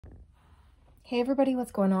Hey everybody,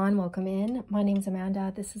 what's going on? Welcome in. My name's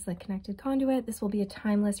Amanda. This is the Connected Conduit. This will be a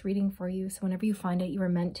timeless reading for you, so whenever you find it, you are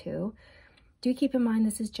meant to. Do keep in mind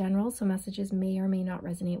this is general, so messages may or may not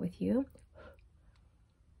resonate with you.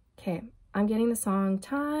 Okay, I'm getting the song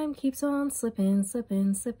Time Keeps On Slipping,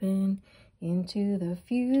 Slipping, Slipping into the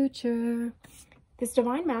Future. This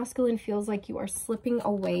divine masculine feels like you are slipping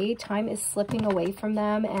away. Time is slipping away from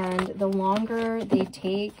them, and the longer they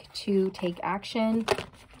take to take action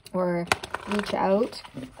or reach out,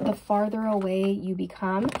 the farther away you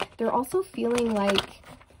become. They're also feeling like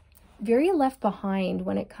very left behind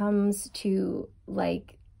when it comes to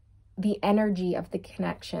like the energy of the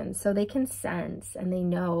connection. So they can sense and they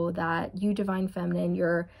know that you, divine feminine,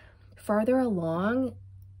 you're farther along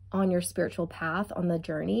on your spiritual path, on the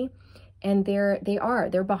journey, and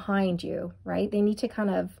they're behind you, right? They need to kind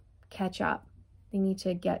of catch up. They need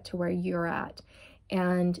to get to where you're at.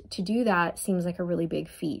 And to do that seems like a really big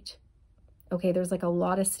feat. Okay, there's like a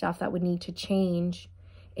lot of stuff that would need to change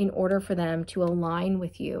in order for them to align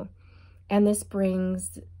with you. And this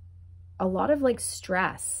brings a lot of like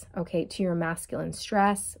stress, okay, to your masculine.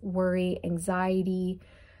 Stress, worry, anxiety,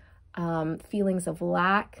 feelings of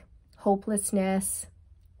lack, hopelessness,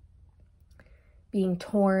 being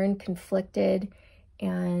torn, conflicted,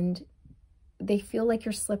 and they feel like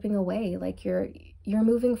you're slipping away, like you're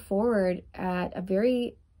moving forward at a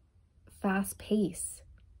very fast pace.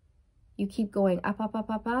 You keep going up, up,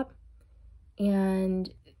 up, up, up,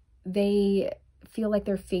 and they feel like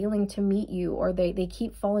they're failing to meet you, or they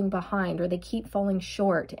keep falling behind, or they keep falling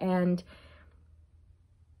short. And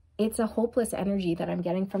it's a hopeless energy that I'm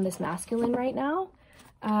getting from this masculine right now.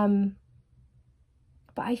 But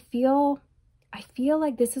I feel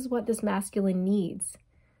like this is what this masculine needs.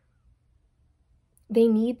 They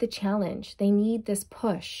need the challenge. They need this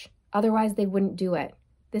push. Otherwise, they wouldn't do it.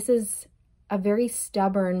 This is a very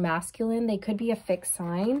stubborn masculine. They could be a fixed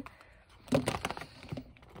sign.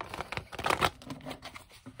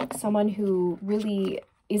 Someone who really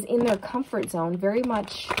is in their comfort zone, very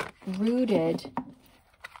much rooted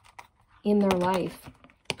in their life.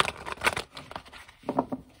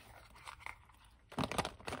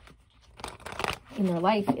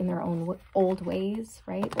 In their own old ways,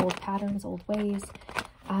 right? Old patterns, old ways.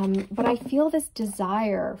 But I feel this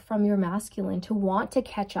desire from your masculine to want to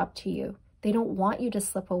catch up to you. They don't want you to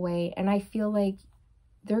slip away. And I feel like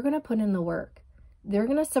they're going to put in the work. They're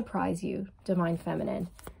going to surprise you, divine feminine.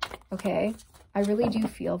 Okay? I really do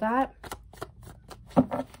feel that.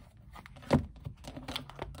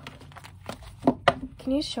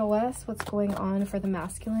 Can you show us what's going on for the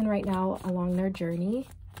masculine right now along their journey?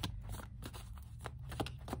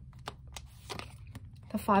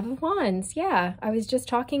 The Five of Wands. Yeah, I was just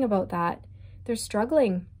talking about that. They're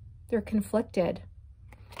struggling. They're conflicted.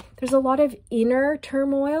 There's a lot of inner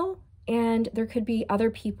turmoil, and there could be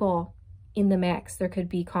other people in the mix. There could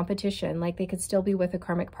be competition, like they could still be with a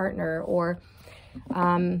karmic partner, or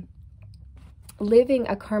living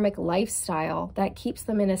a karmic lifestyle that keeps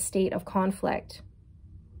them in a state of conflict.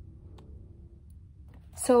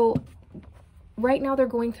 So right now they're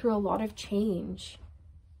going through a lot of change.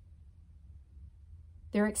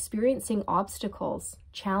 They're experiencing obstacles,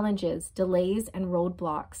 challenges, delays, and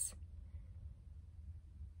roadblocks.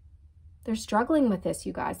 They're struggling with this,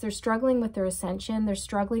 you guys. They're struggling with their ascension. They're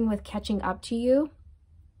struggling with catching up to you.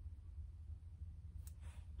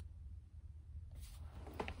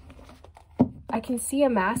 I can see a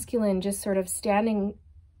masculine just sort of standing,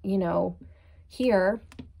 you know, here,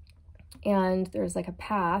 and there's like a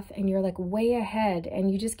path, and you're like way ahead,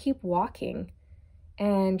 and you just keep walking,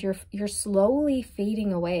 and you're slowly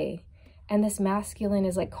fading away, and this masculine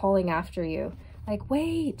is like calling after you, like,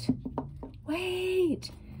 wait,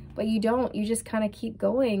 wait. But you don't. You just kind of keep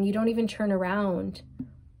going. You don't even turn around.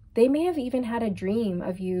 They may have even had a dream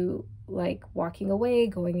of you like walking away,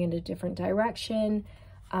 going in a different direction,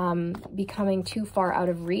 becoming too far out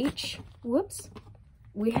of reach. Whoops.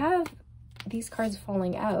 We have these cards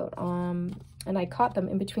falling out. And I caught them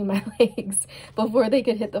in between my legs before they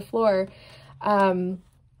could hit the floor.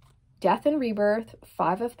 Death and Rebirth,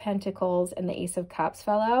 Five of Pentacles, and the Ace of Cups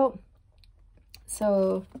fell out.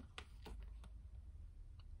 So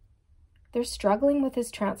they're struggling with this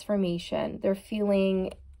transformation. They're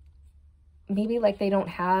feeling maybe like they don't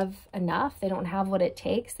have enough. They don't have what it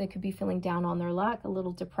takes. They could be feeling down on their luck, a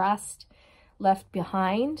little depressed, left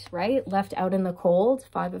behind, right? Left out in the cold.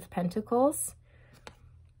 Five of Pentacles.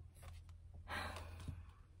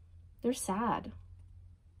 They're sad.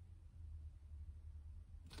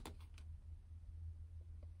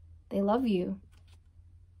 They love you.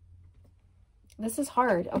 This is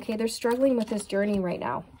hard. Okay, they're struggling with this journey right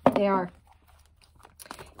now. They are.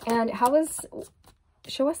 And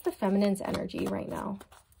show us the feminine's energy right now.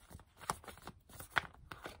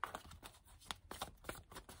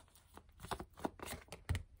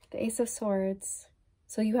 The Ace of Swords.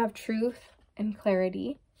 So you have truth and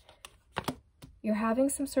clarity. You're having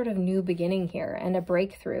some sort of new beginning here and a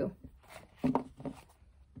breakthrough.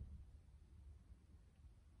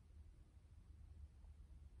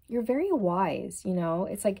 You're very wise, you know?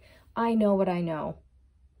 It's like, I know what I know.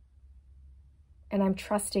 And I'm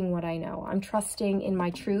trusting what I know. I'm trusting in my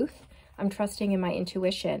truth. I'm trusting in my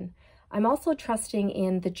intuition. I'm also trusting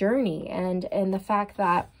in the journey and the fact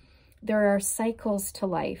that there are cycles to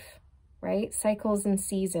life, right? Cycles and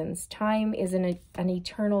seasons. Time is an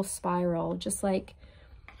eternal spiral, just like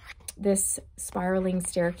this spiraling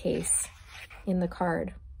staircase in the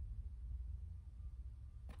card.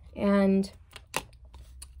 And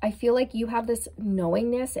I feel like you have this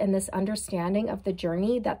knowingness and this understanding of the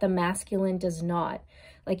journey that the masculine does not.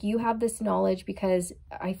 Like you have this knowledge because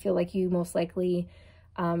I feel like you most likely,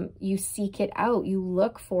 you seek it out, you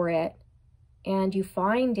look for it, and you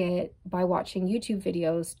find it by watching YouTube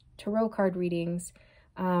videos, tarot card readings,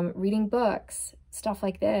 reading books, stuff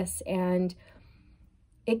like this. And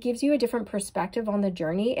it gives you a different perspective on the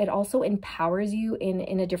journey. It also empowers you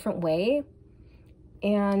in a different way.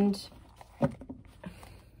 And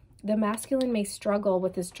the masculine may struggle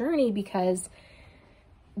with this journey because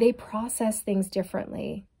they process things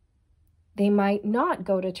differently. They might not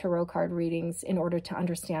go to tarot card readings in order to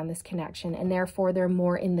understand this connection, and therefore they're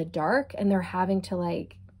more in the dark and they're having to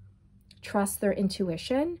like trust their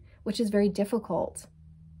intuition, which is very difficult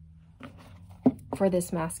for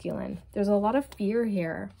this masculine. There's a lot of fear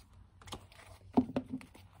here.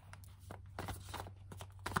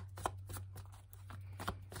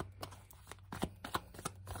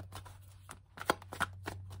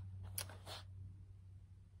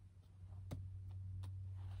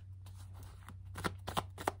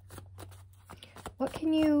 What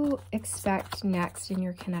can you expect next in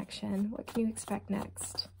your connection? What can you expect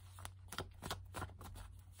next?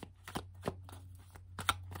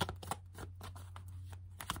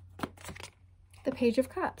 The Page of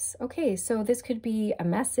Cups. Okay, so this could be a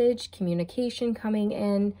message, communication coming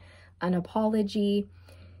in, an apology.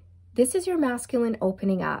 This is your masculine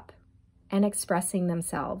opening up and expressing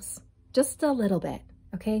themselves just a little bit,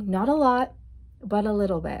 okay? Not a lot, but a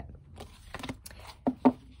little bit.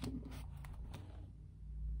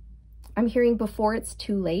 I'm hearing before it's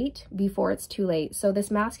too late, before it's too late. So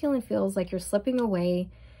this masculine feels like you're slipping away.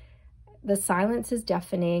 The silence is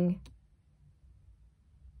deafening.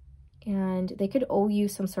 And they could owe you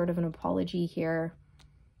some sort of an apology here.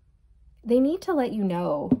 They need to let you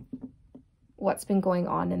know what's been going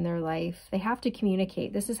on in their life. They have to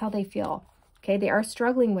communicate. This is how they feel. Okay, they are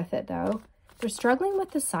struggling with it though. They're struggling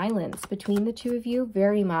with the silence between the two of you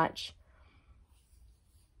very much.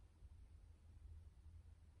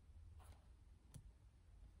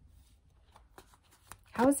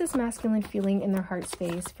 How is this masculine feeling in their heart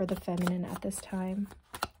space for the feminine at this time?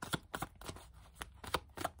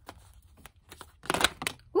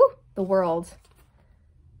 Woo! The World.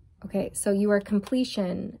 Okay, so you are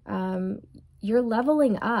completion. You're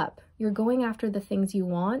leveling up. You're going after the things you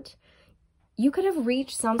want. You could have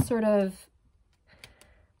reached some sort of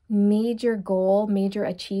major goal, major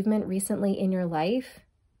achievement recently in your life.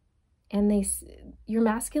 And your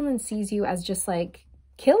masculine sees you as just like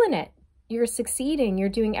killing it. You're succeeding. You're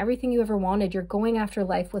doing everything you ever wanted. You're going after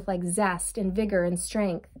life with like zest and vigor and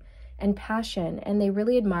strength and passion. And they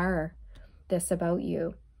really admire this about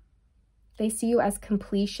you. They see you as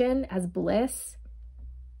completion, as bliss.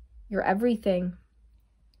 You're everything.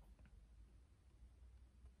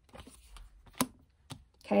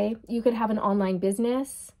 Okay. You could have an online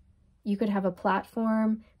business. You could have a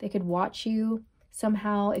platform. They could watch you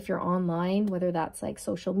somehow if you're online, whether that's like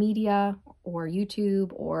social media or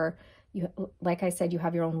YouTube, or you, like I said, you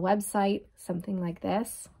have your own website, something like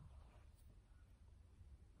this.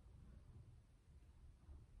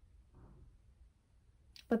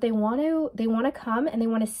 But they want to come and they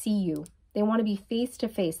want to see you. They want to be face to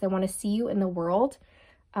face. They want to see you in the world.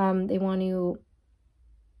 They want to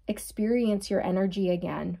experience your energy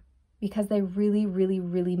again because they really, really,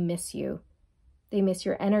 really miss you. They miss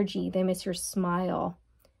your energy. They miss your smile.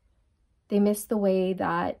 They miss the way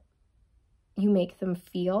that you make them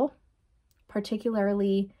feel.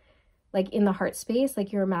 Particularly like in the heart space,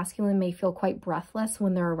 like your masculine may feel quite breathless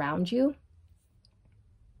when they're around you.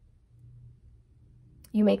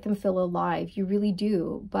 You make them feel alive. You really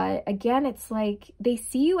do. But again, it's like they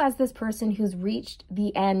see you as this person who's reached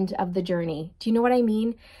the end of the journey. Do you know what I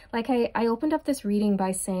mean? Like I opened up this reading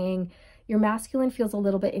by saying, Your masculine feels a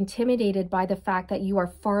little bit intimidated by the fact that you are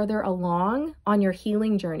farther along on your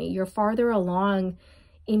healing journey. You're farther along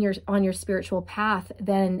on your spiritual path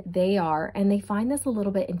than they are. And they find this a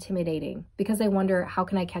little bit intimidating because they wonder, how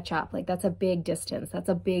can I catch up? Like, that's a big distance. That's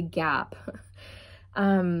a big gap.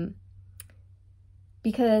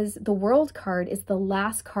 Because the World card is the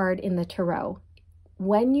last card in the tarot.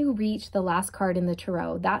 When you reach the last card in the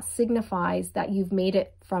tarot, that signifies that you've made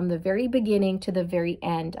it from the very beginning to the very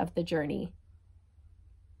end of the journey.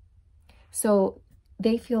 So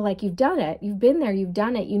they feel like you've done it. You've been there, you've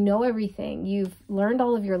done it, you know everything. You've learned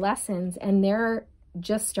all of your lessons, and they're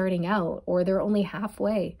just starting out, or they're only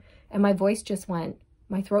halfway. And my voice just went,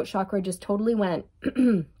 my throat chakra just totally went.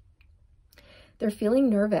 They're feeling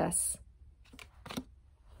nervous.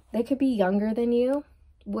 They could be younger than you,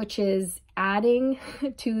 which is adding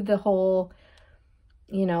to the whole,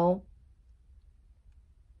 you know,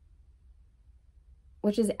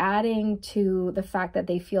 which is adding to the fact that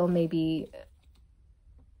they feel maybe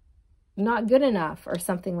not good enough or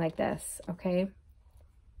something like this, okay?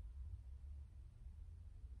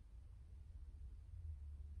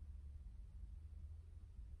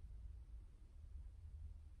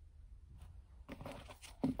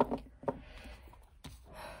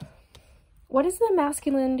 What is the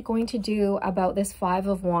masculine going to do about this Five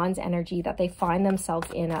of Wands energy that they find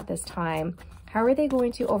themselves in at this time? How are they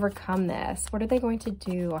going to overcome this? What are they going to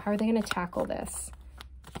do? How are they going to tackle this?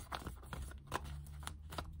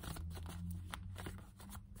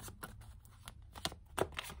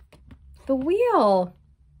 The Wheel.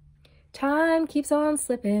 Time keeps on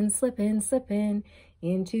slipping, slipping, slipping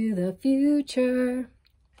into the future.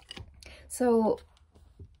 So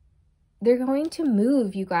they're going to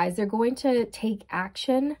move, you guys. They're going to take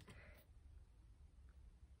action.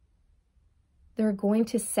 They're going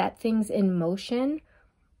to set things in motion.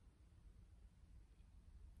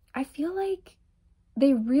 I feel like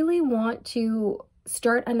they really want to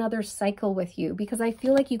start another cycle with you, because I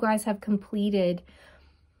feel like you guys have completed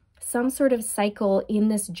some sort of cycle in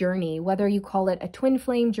this journey, whether you call it a twin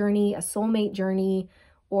flame journey, a soulmate journey,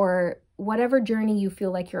 or whatever journey you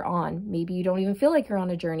feel like you're on. Maybe you don't even feel like you're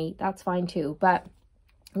on a journey. That's fine too. But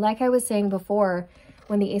like I was saying before,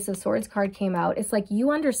 when the Ace of Swords card came out, it's like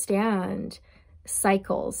you understand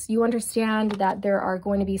cycles. You understand that there are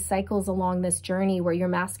going to be cycles along this journey where your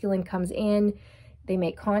masculine comes in, they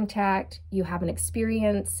make contact, you have an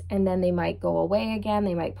experience, and then they might go away again.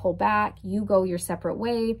 They might pull back. You go your separate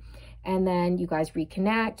way, and then you guys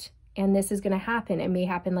reconnect. And this is going to happen. It may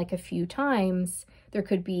happen like a few times. There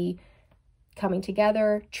could be coming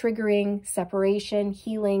together, triggering, separation,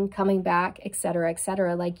 healing, coming back, etc.,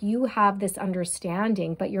 etc. Like, you have this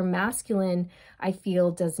understanding, but your masculine, I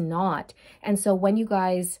feel, does not. And so when you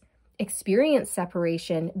guys experience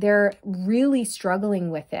separation, they're really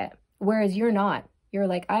struggling with it, whereas you're not. You're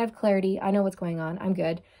like, I have clarity, I know what's going on, I'm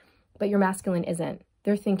good. But your masculine isn't.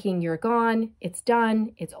 They're thinking you're gone, it's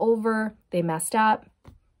done, it's over, they messed up.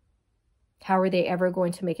 How are they ever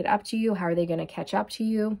going to make it up to you? How are they going to catch up to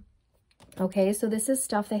you? Okay, so this is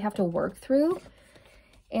stuff they have to work through.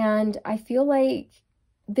 And I feel like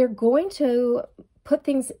they're going to put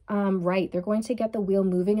things right. They're going to get the wheel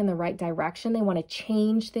moving in the right direction. They want to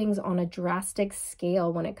change things on a drastic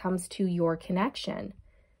scale when it comes to your connection.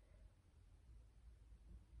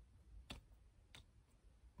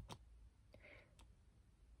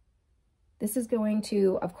 This is going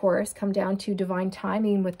to, of course, come down to divine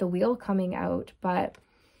timing with the wheel coming out, but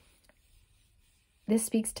this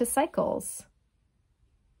speaks to cycles.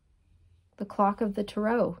 The clock of the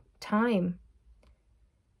tarot, time.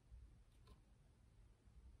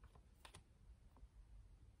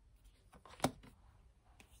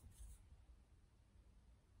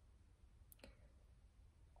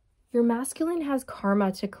 Your masculine has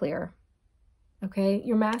karma to clear. Okay,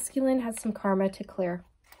 your masculine has some karma to clear.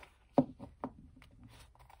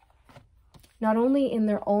 Not only in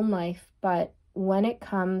their own life, but when it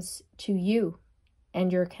comes to you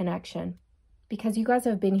and your connection. Because you guys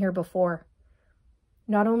have been here before.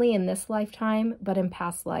 Not only in this lifetime, but in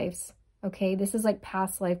past lives. Okay, this is like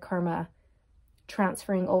past life karma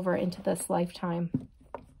transferring over into this lifetime.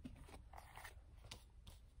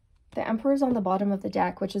 The Emperor's on the bottom of the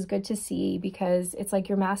deck, which is good to see, because it's like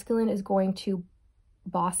your masculine is going to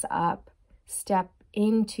boss up, step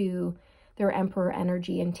into their Emperor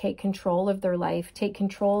energy and take control of their life, take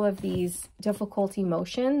control of these difficult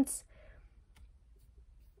emotions,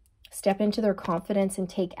 step into their confidence and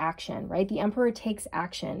take action, right? The Emperor takes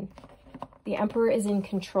action. The Emperor is in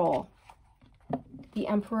control. The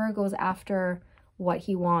Emperor goes after what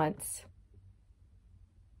he wants.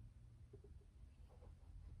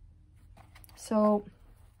 So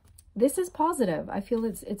this is positive. I feel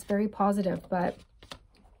it's very positive, but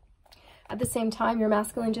at the same time, your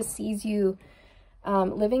masculine just sees you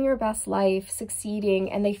living your best life,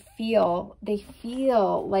 succeeding, and they feel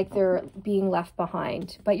like they're being left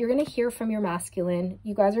behind. But you're going to hear from your masculine.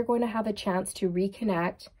 You guys are going to have a chance to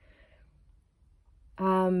reconnect.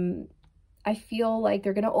 I feel like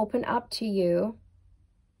they're going to open up to you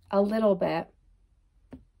a little bit,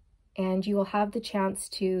 and you will have the chance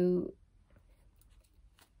to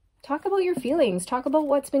talk about your feelings, talk about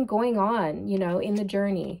what's been going on, you know, in the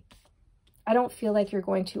journey. I don't feel like you're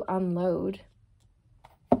going to unload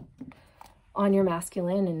on your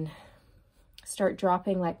masculine and start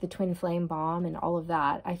dropping like the twin flame bomb and all of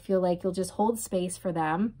that. I feel like you'll just hold space for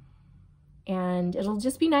them, and it'll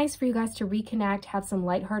just be nice for you guys to reconnect, have some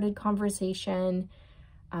lighthearted conversation,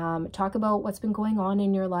 talk about what's been going on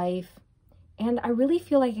in your life. And I really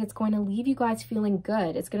feel like it's going to leave you guys feeling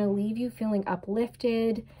good. It's going to leave you feeling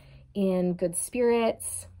uplifted, in good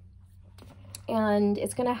spirits, and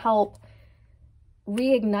it's going to help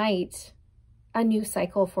reignite a new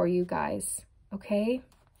cycle for you guys, okay?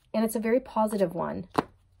 And it's a very positive one.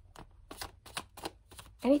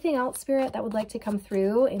 Anything else, Spirit, that would like to come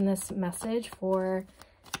through in this message for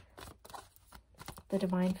the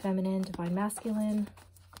Divine Feminine, Divine Masculine?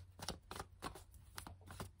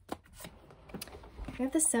 We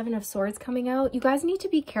have the Seven of Swords coming out. You guys need to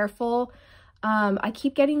be careful. I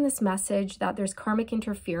keep getting this message that there's karmic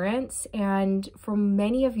interference, and for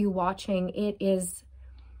many of you watching, it is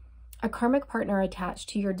a karmic partner attached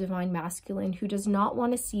to your Divine Masculine who does not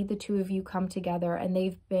want to see the two of you come together, and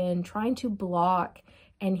they've been trying to block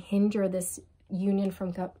and hinder this union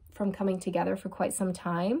from coming together for quite some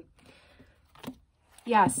time.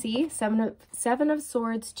 Yeah, see? Seven of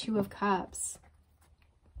Swords, Two of Cups.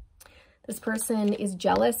 This person is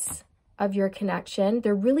jealous of your connection.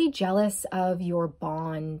 They're really jealous of your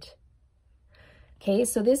bond. Okay,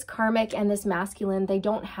 so this karmic and this masculine, they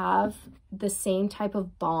don't have the same type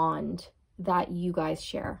of bond that you guys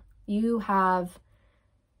share. You have,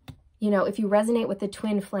 you know, if you resonate with the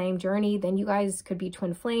twin flame journey, then you guys could be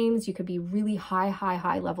twin flames. You could be really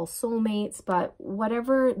high level soulmates, but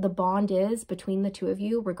whatever the bond is between the two of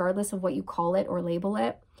you, regardless of what you call it or label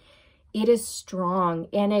it, it is strong.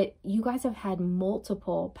 And you guys have had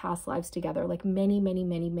multiple past lives together, like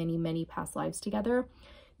many past lives together.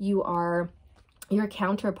 You are your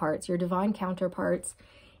counterparts, your divine counterparts,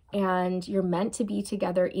 and you're meant to be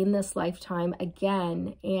together in this lifetime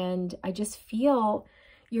again. And I just feel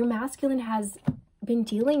your masculine has been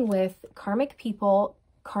dealing with karmic people,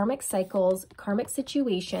 karmic cycles, karmic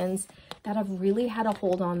situations that have really had a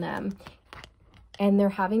hold on them, and they're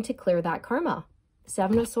having to clear that karma.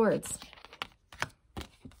 Seven of Swords.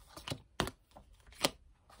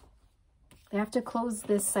 They have to close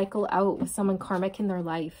this cycle out with someone karmic in their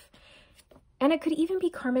life. And it could even be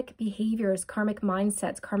karmic behaviors, karmic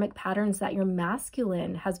mindsets, karmic patterns that your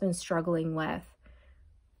masculine has been struggling with.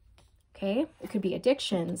 Okay? It could be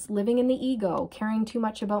addictions, living in the ego, caring too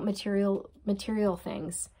much about material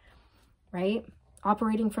things, right?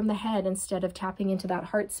 Operating from the head instead of tapping into that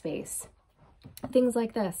heart space. Things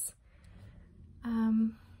like this.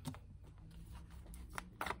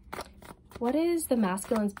 What is the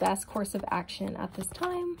masculine's best course of action at this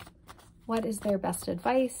time? What is their best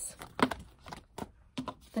advice?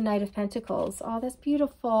 The Knight of Pentacles. Oh, that's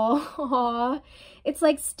beautiful. Aww. It's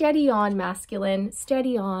like steady on, masculine.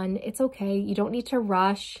 Steady on. It's okay. You don't need to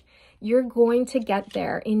rush. You're going to get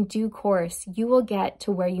there in due course. You will get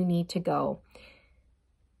to where you need to go.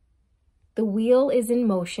 The wheel is in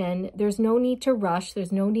motion. There's no need to rush.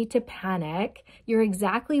 There's no need to panic. You're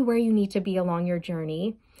exactly where you need to be along your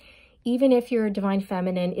journey. Even if your Divine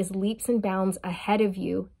Feminine is leaps and bounds ahead of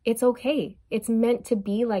you, it's okay. It's meant to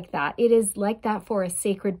be like that. It is like that for a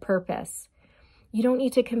sacred purpose. You don't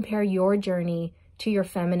need to compare your journey to your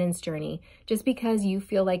feminine's journey. Just because you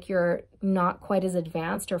feel like you're not quite as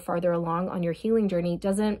advanced or farther along on your healing journey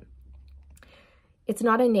it's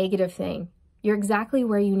not a negative thing. You're exactly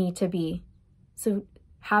where you need to be. So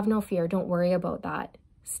have no fear. Don't worry about that.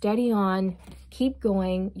 Steady on, keep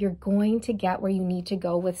going. You're going to get where you need to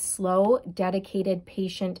go with slow, dedicated,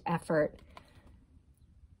 patient effort.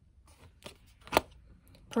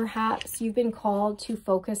 Perhaps you've been called to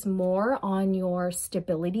focus more on your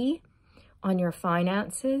stability, on your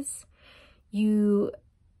finances. You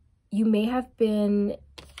may have been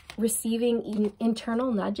receiving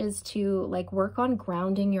internal nudges to like work on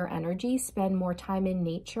grounding your energy, spend more time in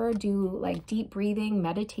nature, do like deep breathing,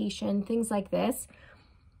 meditation, things like this.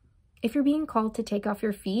 If you're being called to take off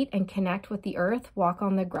your feet and connect with the earth, walk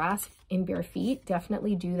on the grass in bare feet,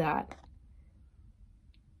 definitely do that.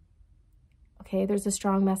 Okay, there's a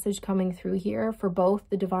strong message coming through here for both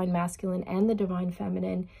the divine masculine and the divine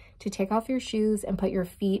feminine to take off your shoes and put your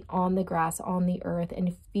feet on the grass, on the earth,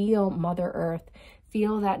 and feel Mother Earth.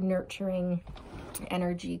 Feel that nurturing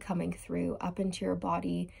energy coming through up into your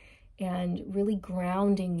body and really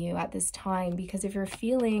grounding you at this time. Because if you're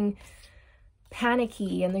feeling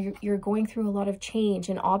panicky and you're going through a lot of change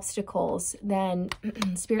and obstacles, then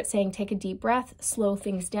Spirit's saying take a deep breath, slow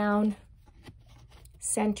things down,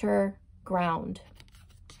 center, ground.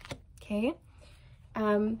 Okay.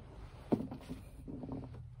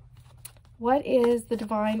 What is the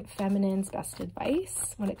divine feminine's best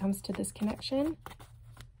advice when it comes to this connection?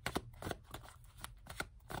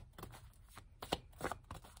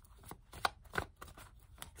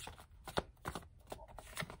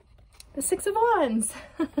 The Six of Wands.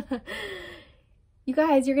 You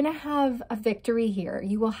guys, you're going to have a victory here.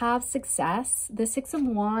 You will have success. The Six of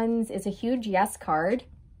Wands is a huge yes card.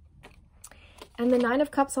 And the Nine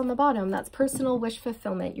of Cups on the bottom, that's personal wish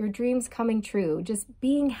fulfillment, your dreams coming true, just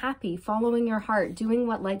being happy, following your heart, doing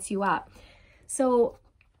what lights you up. So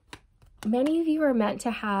many of you are meant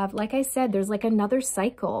to have, like I said, there's like another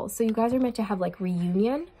cycle. So you guys are meant to have like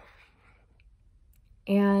reunion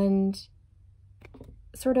and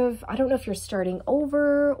sort of, I don't know if you're starting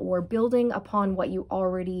over or building upon what you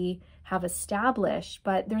already have established,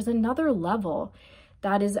 but there's another level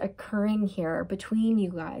that is occurring here between you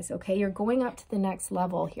guys, okay? You're going up to the next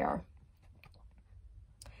level here.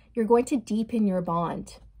 You're going to deepen your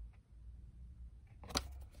bond.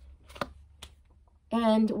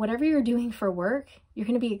 And whatever you're doing for work, you're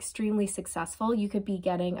going to be extremely successful. You could be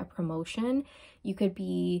getting a promotion. You could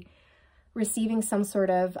be receiving some sort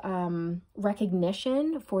of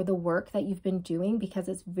recognition for the work that you've been doing because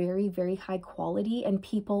it's very, very high quality and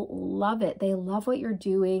people love it. They love what you're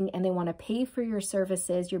doing and they want to pay for your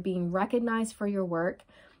services. You're being recognized for your work.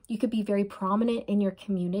 You could be very prominent in your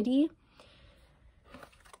community.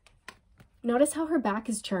 Notice how her back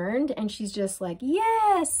is turned and she's just like,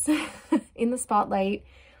 yes, in the spotlight,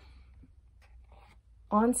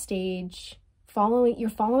 on stage. You're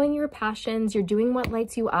following your passions, you're doing what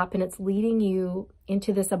lights you up, and it's leading you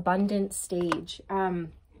into this abundant stage.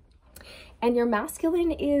 And your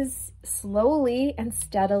masculine is slowly and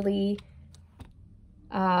steadily,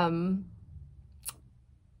 what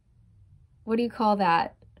do you call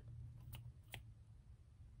that?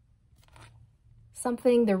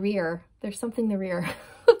 Something the rear. There's something the rear.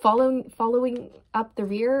 following up the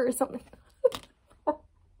rear or something.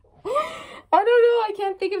 I don't know, I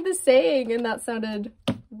can't think of the saying, and that sounded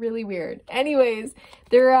really weird. Anyways,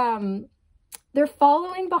 they're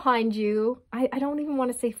following behind you. I don't even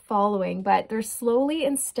want to say following, but they're slowly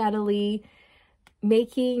and steadily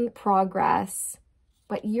making progress.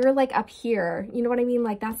 But you're like up here, you know what I mean?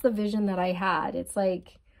 Like that's the vision that I had. It's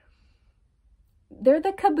like they're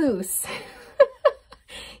the caboose.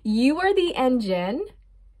 You are the engine.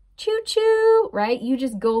 Choo-choo, right? You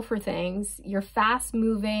just go for things. You're fast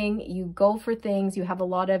moving. You go for things. You have a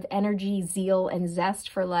lot of energy, zeal, and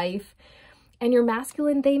zest for life. And your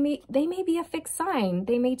masculine, they may be a fixed sign.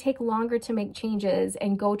 They may take longer to make changes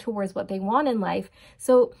and go towards what they want in life.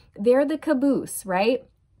 So they're the caboose, right?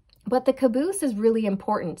 But the caboose is really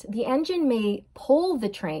important. The engine may pull the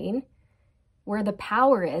train where the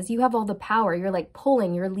power is. You have all the power. You're like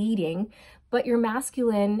pulling, you're leading. But your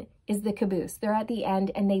masculine is the caboose. They're at the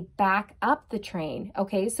end and they back up the train,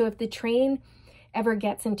 okay? So if the train ever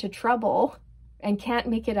gets into trouble and can't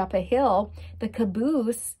make it up a hill, the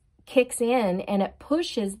caboose kicks in and it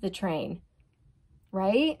pushes the train,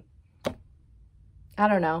 right? I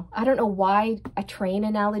don't know. I don't know why a train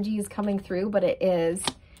analogy is coming through, but it is.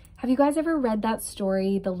 Have you guys ever read that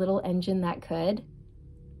story, The Little Engine That Could?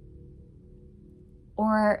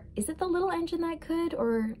 Or is it The Little Engine That Could?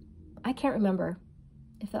 Or I can't remember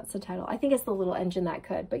if that's the title. I think it's The Little Engine That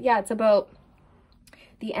Could. But yeah, it's about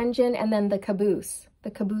the engine and then the caboose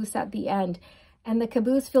at the end. And the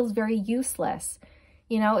caboose feels very useless.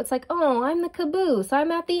 You know, it's like, oh, I'm the caboose.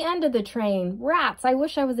 I'm at the end of the train. Rats, I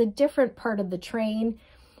wish I was a different part of the train.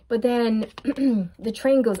 But then the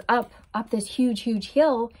train goes up this huge, huge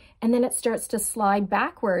hill, and then it starts to slide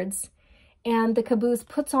backwards. And the caboose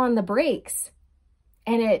puts on the brakes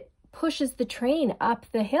and it pushes the train up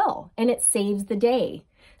the hill and it saves the day.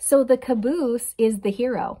 So the caboose is the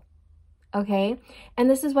hero, okay? And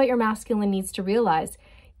this is what your masculine needs to realize.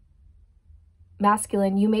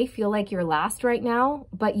 Masculine, you may feel like you're last right now,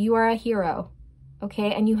 but you are a hero,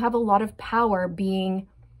 okay? And you have a lot of power being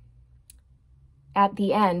at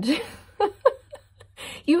the end.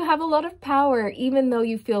 You have a lot of power even though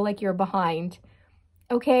you feel like you're behind,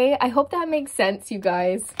 okay? I hope that makes sense, you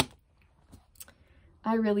guys.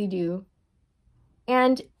 I really do.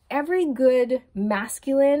 And every good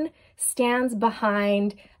masculine stands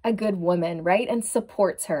behind a good woman, right? And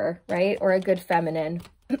supports her, right? Or a good feminine.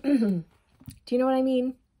 Do you know what I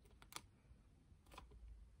mean?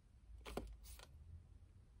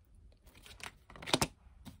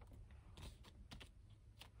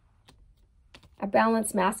 A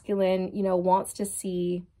balanced masculine, you know, wants to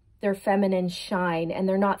see their feminine shine, and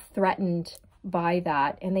they're not threatened by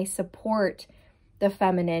that. And they support the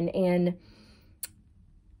feminine in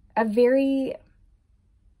a very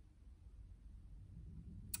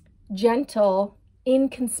gentle,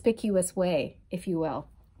 inconspicuous way, if you will.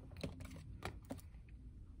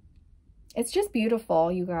 It's just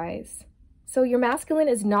beautiful, you guys. So your masculine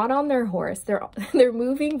is not on their horse. They're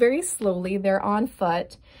moving very slowly. They're on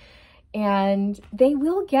foot. And they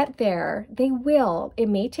will get there. They will. It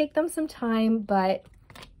may take them some time, but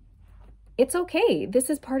it's okay. This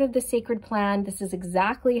is part of the sacred plan. This is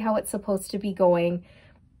exactly how it's supposed to be going.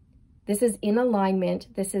 This is in alignment.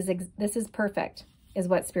 This is perfect, is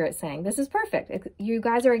what Spirit's saying. This is perfect. You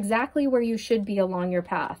guys are exactly where you should be along your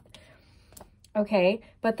path. Okay,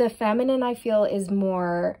 but the feminine, I feel, is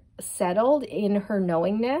more settled in her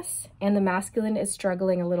knowingness, and the masculine is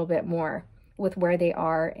struggling a little bit more with where they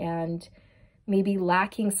are and maybe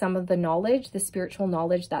lacking some of the knowledge, the spiritual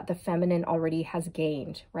knowledge that the feminine already has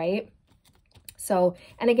gained, right? So,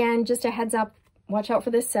 and again, just a heads up, watch out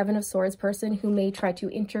for this Seven of Swords person who may try to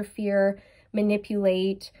interfere,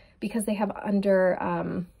 manipulate, because they have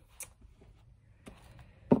underlying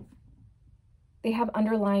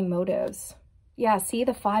motives. Yeah, see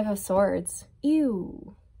the Five of Swords.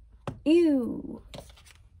 Ew. Ew.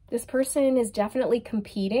 This person is definitely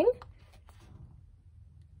competing.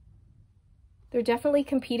 They're definitely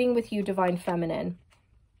competing with you, Divine Feminine.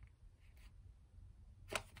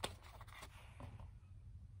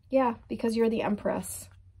 Yeah, because you're the Empress.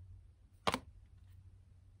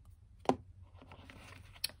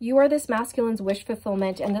 You are this masculine's wish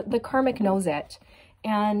fulfillment, and the karmic knows it.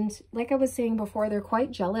 And like I was saying before, they're quite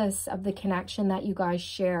jealous of the connection that you guys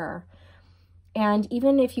share. And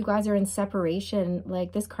even if you guys are in separation,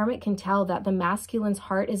 like this karmic can tell that the masculine's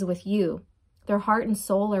heart is with you. Their heart and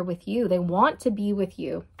soul are with you. They want to be with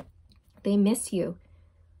you. They miss you.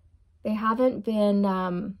 They haven't been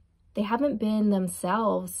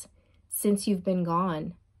themselves since you've been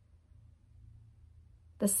gone.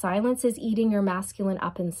 The silence is eating your masculine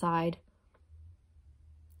up inside.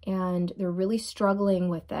 And they're really struggling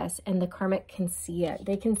with this, and the karmic can see it.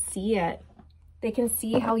 They can see it. They can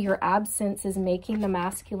see how your absence is making the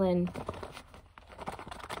masculine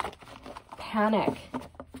panic.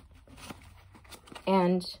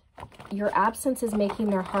 And your absence is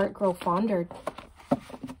making their heart grow fonder.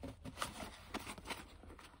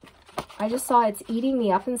 I just saw it's eating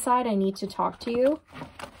me up inside. I need to talk to you.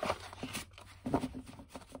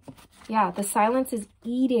 Yeah, the silence is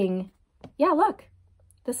eating. Yeah, look.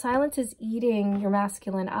 The silence is eating your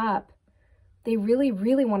masculine up. They really,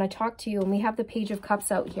 really want to talk to you. And we have the Page of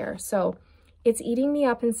Cups out here. So it's eating me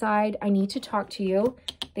up inside. I need to talk to you.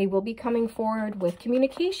 They will be coming forward with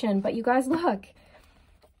communication. But you guys, look.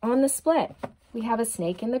 On the split, we have a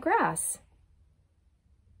snake in the grass.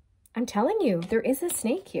 I'm telling you, there is a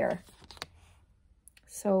snake here.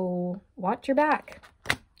 So watch your back.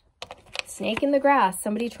 Snake in the grass,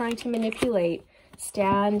 somebody trying to manipulate,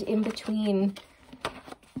 stand in between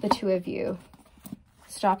the two of you.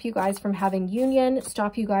 Stop you guys from having union,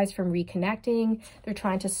 stop you guys from reconnecting. They're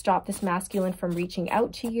trying to stop this masculine from reaching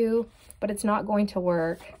out to you, but it's not going to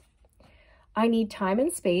work. I need time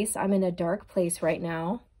and space. I'm in a dark place right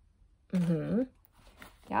now.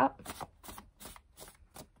 Yep.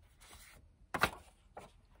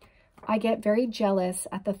 I get very jealous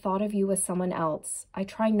at the thought of you with someone else. I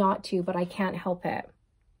try not to, but I can't help it.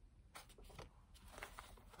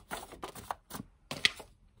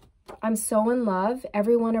 I'm so in love.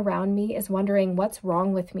 Everyone around me is wondering what's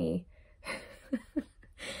wrong with me.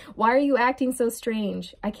 Why are you acting so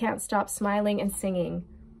strange? I can't stop smiling and singing.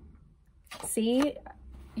 See?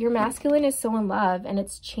 Your masculine is so in love, and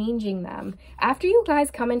it's changing them. After you guys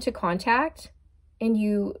come into contact and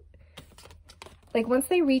you, like once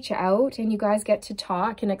they reach out and you guys get to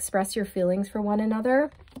talk and express your feelings for one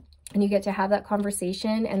another, and you get to have that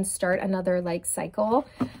conversation and start another like cycle.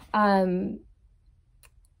 And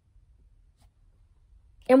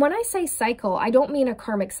when I say cycle, I don't mean a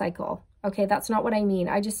karmic cycle. Okay, that's not what I mean.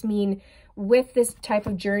 I just mean with this type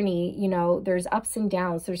of journey, you know, there's ups and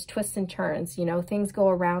downs, there's twists and turns, you know, things go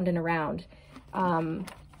around and around.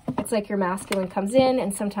 It's like your masculine comes in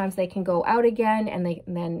and sometimes they can go out again and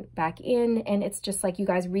then back in, and it's just like you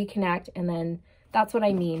guys reconnect, and then that's what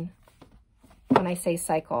I mean when I say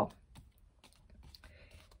cycle.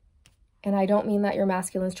 And I don't mean that your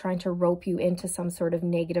masculine's trying to rope you into some sort of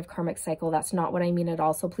negative karmic cycle. That's not what I mean at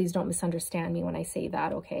all. So please don't misunderstand me when I say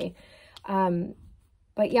that, okay?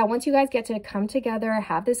 But yeah, once you guys get to come together,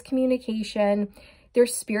 have this communication, their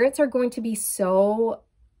spirits are going to be so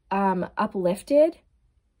uplifted.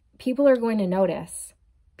 People are going to notice.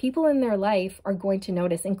 People in their life are going to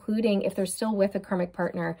notice, including if they're still with a karmic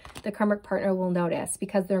partner, the karmic partner will notice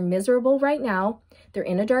because they're miserable right now. They're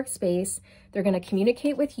in a dark space. They're going to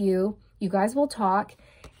communicate with you. You guys will talk.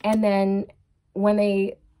 And then when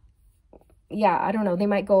they, yeah, I don't know, they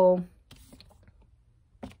might go,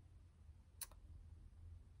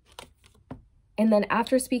 and then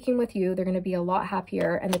after speaking with you, they're going to be a lot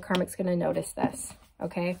happier and the karmic's going to notice this,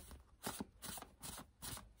 okay?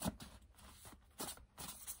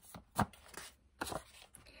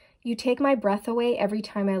 You take my breath away every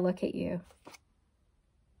time I look at you.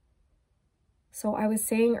 So I was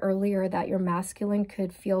saying earlier that your masculine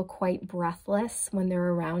could feel quite breathless when they're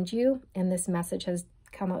around you, and this message has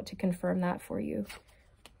come out to confirm that for you.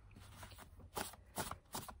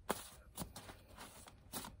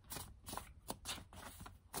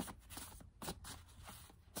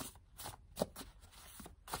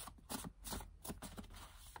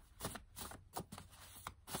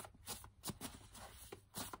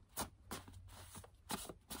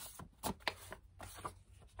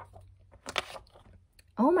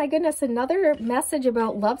 Oh my goodness, another message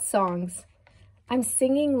about love songs. I'm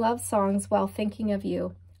singing love songs while thinking of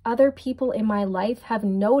you. Other people in my life have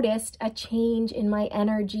noticed a change in my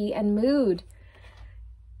energy and mood.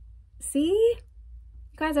 See?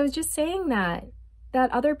 Guys, I was just saying that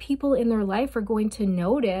other people in their life are going to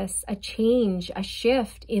notice a change, a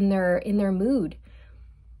shift in their mood.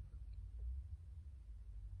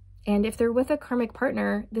 And if they're with a karmic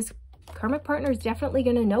partner, this karmic partner is definitely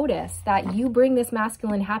going to notice that you bring this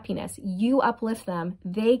masculine happiness. You uplift them.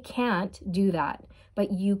 They can't do that,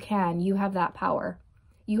 but you can. You have that power.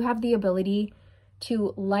 You have the ability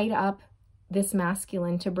to light up this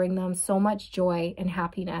masculine, to bring them so much joy and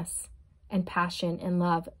happiness and passion and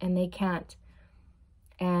love, and they can't.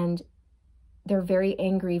 And they're very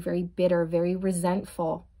angry, very bitter, very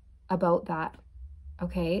resentful about that.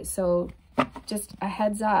 Okay, so just a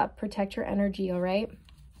heads up, protect your energy, all right?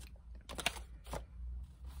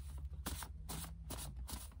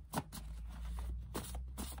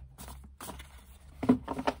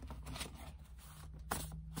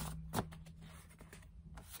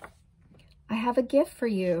 I have a gift for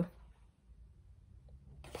you.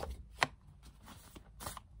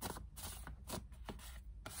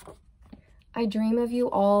 I dream of you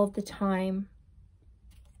all the time.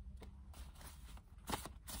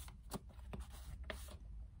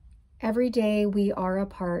 Every day we are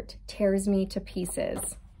apart tears me to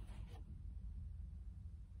pieces.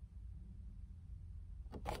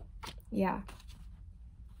 Yeah.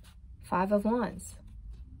 5 of Wands.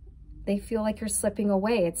 They feel like you're slipping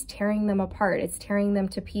away. It's tearing them apart. It's tearing them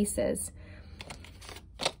to pieces.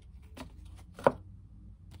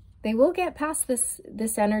 They will get past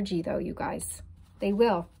this energy though, you guys. They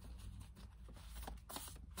will.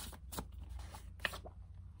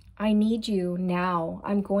 I need you now.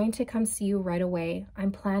 I'm going to come see you right away.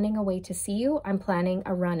 I'm planning a way to see you. I'm planning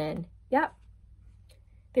a run-in. Yep.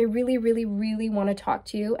 They really, really, really want to talk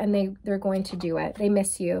to you, and they're going to do it. They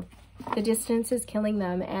miss you. The distance is killing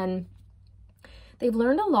them, and they've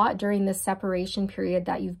learned a lot during this separation period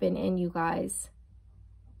that you've been in, you guys.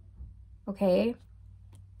 Okay?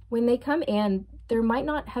 When they come in, there might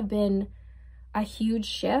not have been a huge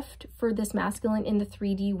shift for this masculine in the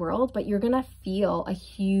 3D world, but you're going to feel a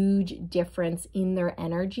huge difference in their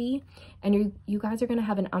energy. And you guys are going to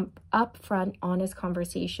have an upfront, honest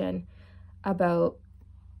conversation about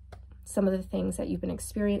some of the things that you've been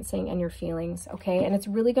experiencing and your feelings, okay? And it's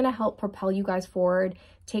really going to help propel you guys forward,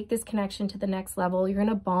 take this connection to the next level. You're going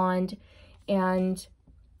to bond, and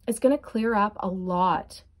it's going to clear up a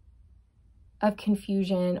lot of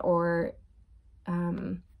confusion or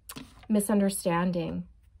misunderstanding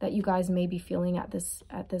that you guys may be feeling at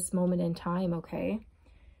this moment in time, okay?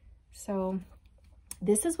 So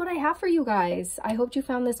this is what I have for you guys. I hope you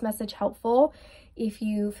found this message helpful. If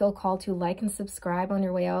you feel called to like and subscribe on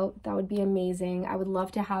your way out, that would be amazing. I would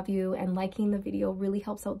love to have you, and liking the video really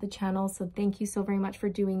helps out the channel. So thank you so very much for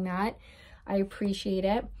doing that. I appreciate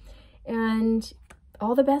it. And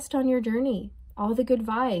all the best on your journey. All the good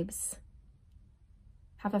vibes.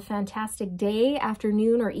 Have a fantastic day,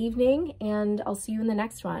 afternoon, or evening, and I'll see you in the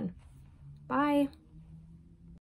next one. Bye.